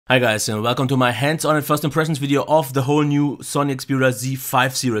Hi guys, and welcome to my hands-on and first impressions video of the whole new Sony Xperia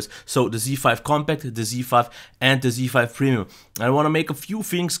Z5 series. So the Z5 Compact, the Z5 and the Z5 Premium. I want to make a few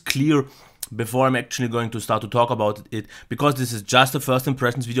things clear before I'm actually going to start to talk about it, because this is just a first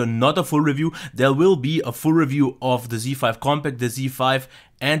impressions video, not a full review. There will be a full review of the Z5 Compact, the Z5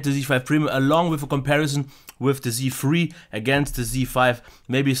 and the Z5 Premium, along with a comparison with the Z3 against the Z5.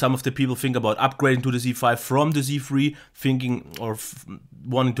 Maybe some of the people think about upgrading to the Z5 from the Z3, thinking or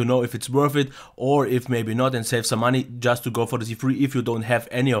wanting to know if it's worth it, or if maybe not, and save some money just to go for the Z3 if you don't have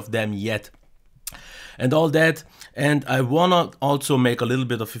any of them yet. And all that, and I wanna also make a little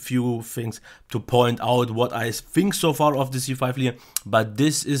bit of a few things to point out what I think so far of the Z5 Lien, but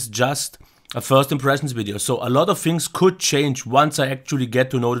this is just a first impressions video, so a lot of things could change once I actually get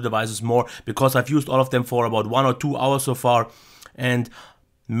to know the devices more, because I've used all of them for about 1 or 2 hours so far, and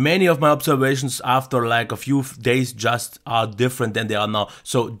many of my observations after like a few days just are different than they are now.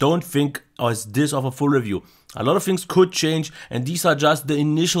 So don't think as this of a full review. A lot of things could change, and these are just the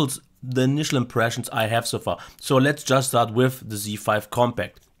initial impressions I have so far. So let's just start with the Z5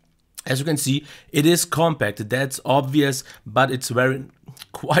 Compact. As you can see, it is compact, that's obvious, but it's very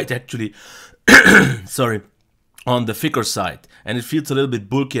quite actually sorry, on the thicker side, and it feels a little bit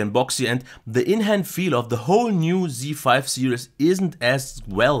bulky and boxy, and the in-hand feel of the whole new Z5 series isn't as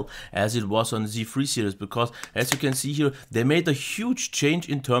well as it was on the Z3 series, because as you can see here, they made a huge change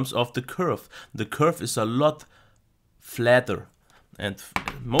in terms of the curve. The curve is a lot flatter, and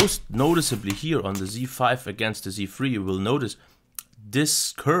most noticeably here on the Z5 against the Z3, you will notice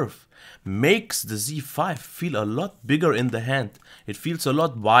this curve makes the Z5 feel a lot bigger in the hand. It feels a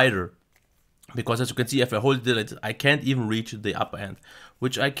lot wider, because as you can see, if I hold it, I can't even reach the upper end,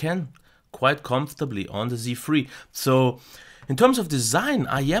 which I can quite comfortably on the Z3. So in terms of design,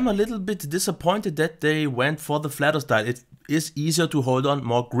 I am a little bit disappointed that they went for the flatter style. It is easier to hold on,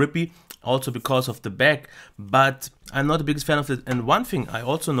 more grippy, also because of the back, but I'm not the biggest fan of it. And one thing I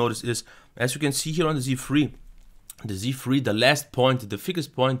also noticed is, as you can see here on the Z3, the last point, the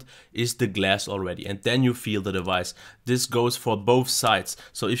thickest point is the glass already, and then you feel the device. This goes for both sides,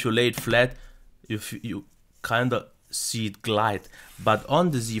 so if you lay it flat, you kinda see it glide. But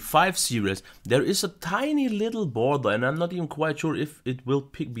on the Z5 series, there is a tiny little border, and I'm not even quite sure if it will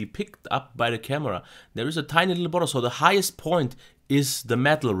be picked up by the camera. There is a tiny little border, so the highest point is the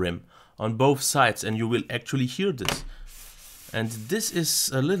metal rim on both sides, and you will actually hear this. And this is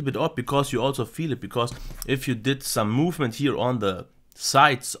a little bit odd, because you also feel it, because if you did some movement here on the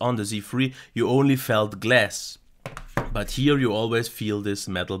sides on the Z3, you only felt glass. But here you always feel this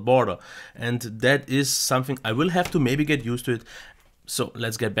metal border, and that is something I will have to maybe get used to it. So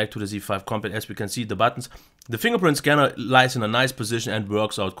let's get back to the Z5 Compact. As we can see, the buttons, the fingerprint scanner lies in a nice position and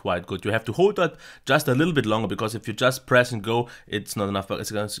works out quite good. You have to hold that just a little bit longer, because if you just press and go, it's not enough. But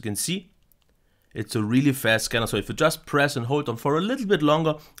as you can see, it's a really fast scanner, so if you just press and hold on for a little bit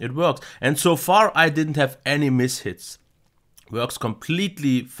longer, it works. And so far, I didn't have any mishits. Works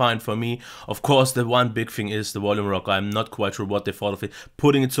completely fine for me. Of course, the one big thing is the volume rocker. I'm not quite sure what they thought of it,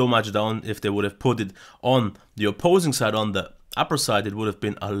 putting it so much down. If they would have put it on the opposing side, on the upper side, it would have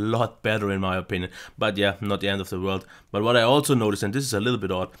been a lot better in my opinion. But yeah, not the end of the world. But what I also noticed, and this is a little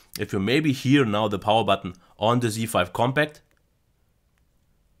bit odd, if you maybe hear now the power button on the Z5 Compact,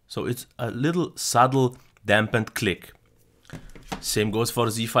 so it's a little subtle dampened click. Same goes for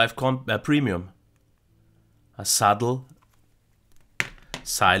the Z5 Premium. A subtle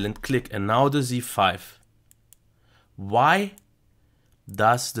silent click. And now the Z5. Why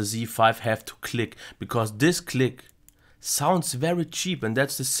does the Z5 have to click? Because this click sounds very cheap, and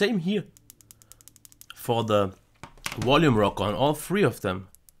that's the same here for the volume rocker on all three of them.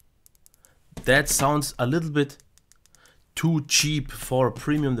 That sounds a little bit too cheap for a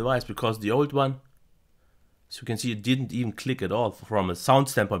premium device, because the old one, as you can see, it didn't even click at all from a sound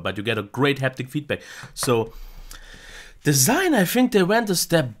standpoint, but you get a great haptic feedback. So design, I think they went a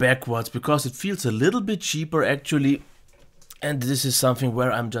step backwards, because it feels a little bit cheaper actually, and this is something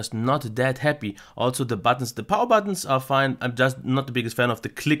where I'm just not that happy. Also the buttons, the power buttons are fine. I'm just not the biggest fan of the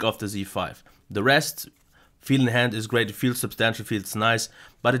click of the Z5. The rest, feel in hand is great, it feels substantial, feels nice,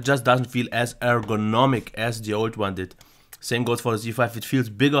 but it just doesn't feel as ergonomic as the old one did. Same goes for the Z5, it feels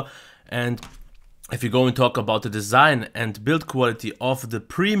bigger. And if you go and talk about the design and build quality of the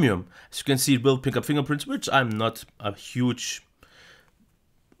Premium, as you can see, it will pick up fingerprints, which I'm not a huge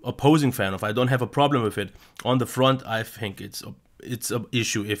opposing fan of. I don't have a problem with it. On the front, I think it's an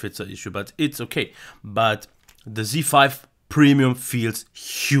issue if it's an issue, but it's okay. But the Z5 Premium feels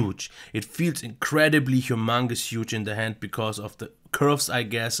huge. It feels incredibly humongous huge in the hand because of the curves, I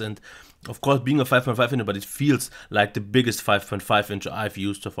guess, and Of course, being a 5.5 inch, but it feels like the biggest 5.5 inch I've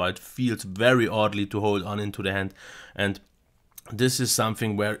used so far. It feels very oddly to hold on into the hand, and this is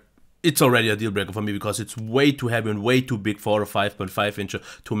something where it's already a deal breaker for me, because it's way too heavy and way too big for a 5.5 inch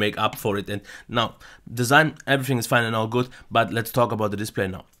to make up for it. And now, design, everything is fine and all good, but let's talk about the display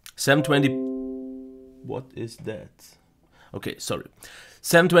now. 720, what is that? Okay, sorry.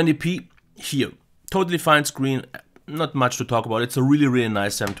 720p here, totally fine screen, not much to talk about. It's a really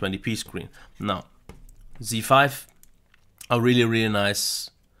nice 720p screen. Now, Z5, a really nice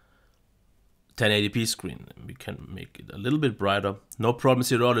 1080p screen. We can make it a little bit brighter, no problems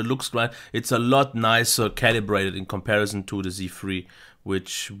here at all. It looks great. It's a lot nicer calibrated in comparison to the Z3,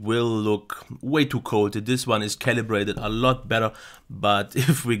 which will look way too cold. This one is calibrated a lot better. But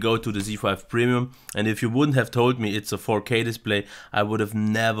if we go to the Z5 Premium, and if you wouldn't have told me it's a 4K display, I would have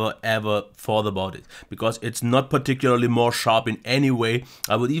never ever thought about it, because it's not particularly more sharp in any way.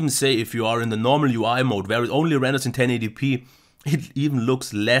 I would even say if you are in the normal UI mode where it only renders in 1080p, it even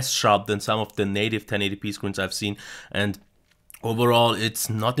looks less sharp than some of the native 1080p screens I've seen. And overall, it's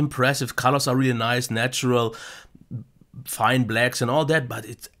not impressive. Colors are really nice, natural, fine blacks and all that, but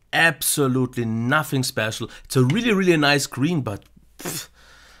it's absolutely nothing special. It's a really nice screen, but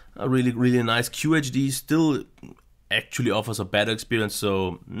a really nice QHD still actually offers a better experience,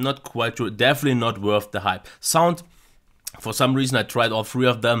 so not quite true. Definitely not worth the hype. Sound, for some reason I tried all three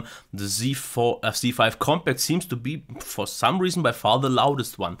of them. The Z5 Compact seems to be, for some reason, by far the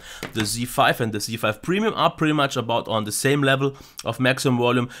loudest one. The Z5 and the Z5 Premium are pretty much about on the same level of maximum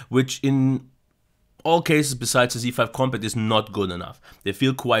volume, which in all cases besides the Z5 Compact is not good enough. They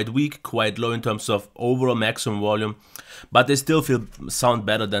feel quite weak, quite low in terms of overall maximum volume, but they still sound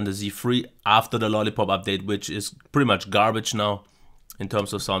better than the Z3 after the Lollipop update, which is pretty much garbage now in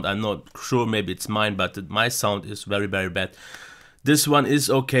terms of sound. I'm not sure, maybe it's mine, but my sound is very bad. This one is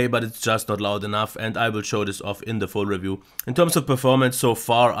okay, but it's just not loud enough, and I will show this off in the full review. In terms of performance, so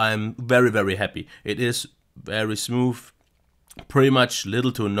far I'm very happy. It is very smooth, pretty much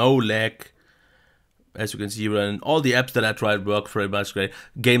little to no lag. As you can see, and all the apps that I tried work very much great.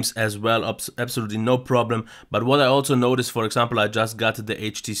 Games as well, absolutely no problem. But what I also noticed, for example, I just got the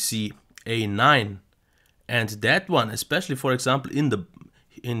HTC A9, and that one, especially for example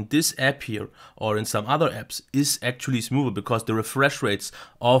in this app here or in some other apps, is actually smoother, because the refresh rates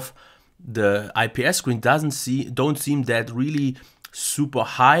of the IPS screen don't seem that really super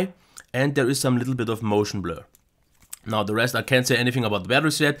high, and there is some little bit of motion blur. Now the rest, I can't say anything about the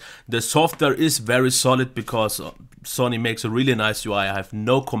batteries yet. The software is very solid because Sony makes a really nice UI. I have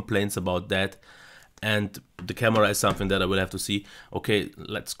no complaints about that. And the camera is something that I will have to see. Okay,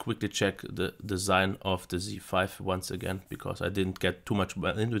 let's quickly check the design of the Z5 once again, because I didn't get too much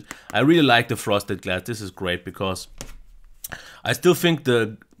into it. I really like the frosted glass. This is great, because I still think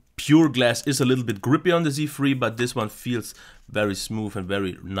the pure glass is a little bit grippy on the Z3, but this one feels very smooth and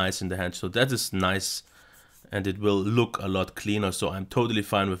very nice in the hand. So that is nice. And it will look a lot cleaner, so I'm totally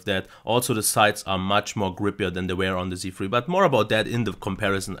fine with that. Also, the sides are much more grippier than they were on the Z3, but more about that in the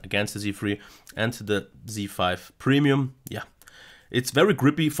comparison against the Z3 and the Z5 Premium. Yeah, it's very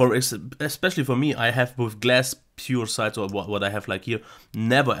grippy, especially for me. I have with glass pure sides, or what I have like here,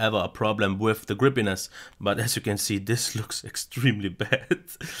 never ever a problem with the grippiness. But as you can see, this looks extremely bad.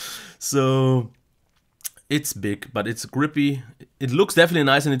 So it's big, but it's grippy. It looks definitely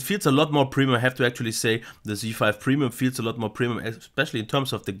nice, and it feels a lot more premium. I have to actually say the Z5 Premium feels a lot more premium, especially in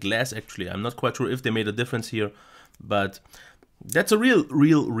terms of the glass. Actually, I'm not quite sure if they made a difference here, but that's a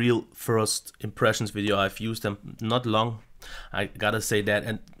real first impressions video. I've used them not long, I gotta say that.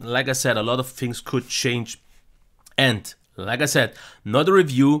 And like I said, a lot of things could change. And like I said, not a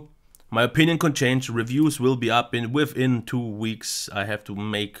review. My opinion can change. Reviews will be up within 2 weeks. I have to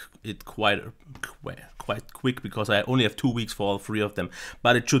make it quite quick, because I only have 2 weeks for all three of them.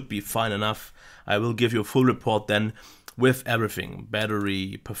 But it should be fine enough. I will give you a full report then with everything.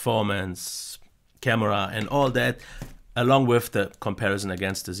 Battery, performance, camera and all that, along with the comparison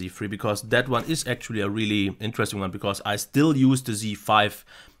against the Z3, because that one is actually a really interesting one, because I still use the Z5,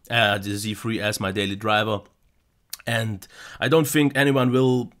 the Z3 as my daily driver. And I don't think anyone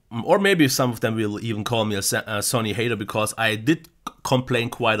will, or maybe some of them will even call me a Sony hater, because I did complain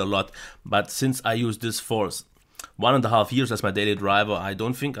quite a lot. But since I use this for 1.5 years as my daily driver, I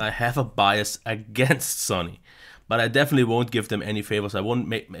don't think I have a bias against Sony. But I definitely won't give them any favors.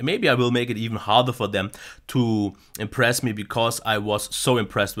 Maybe I will make it even harder for them to impress me, because I was so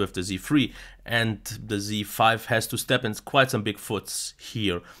impressed with the Z3. And the Z5 has to step in quite some big foots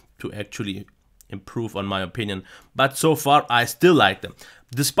here to actually improve, on my opinion. But so far I still like them,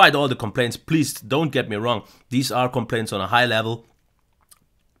 despite all the complaints. Please don't get me wrong, these are complaints on a high level.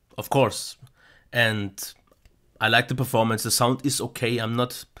 of course. And I like the performance, the sound is okay.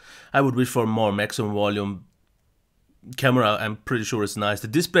 I would wish for more maximum volume. Camera, I'm pretty sure it's nice. The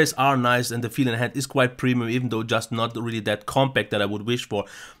displays are nice and the feel in hand is quite premium, even though just not really that compact that I would wish for.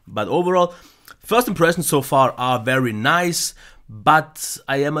 But overall, first impressions so far are very nice, but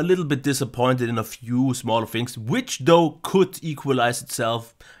I am a little bit disappointed in a few smaller things, which though could equalize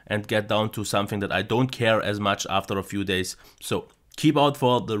itself and get down to something that I don't care as much after a few days. So keep out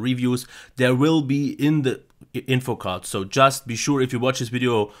for the reviews. There will be in the info card, so just be sure if you watch this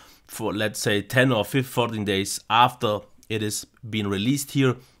video for, let's say, 10 or 14 days after it is being released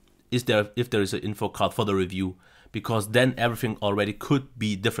here, if there is an info card for the review, because then everything already could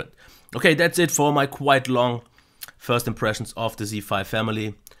be different. Okay, that's it for my quite long first impressions of the Z5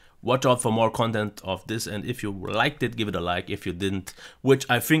 family. Watch out for more content of this, and if you liked it, give it a like. If you didn't, which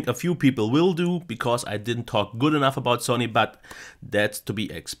I think a few people will do because I didn't talk good enough about Sony, but that's to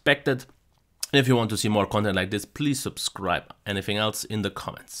be expected. If you want to see more content like this, please subscribe. Anything else in the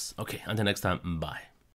comments. Okay, until next time, bye.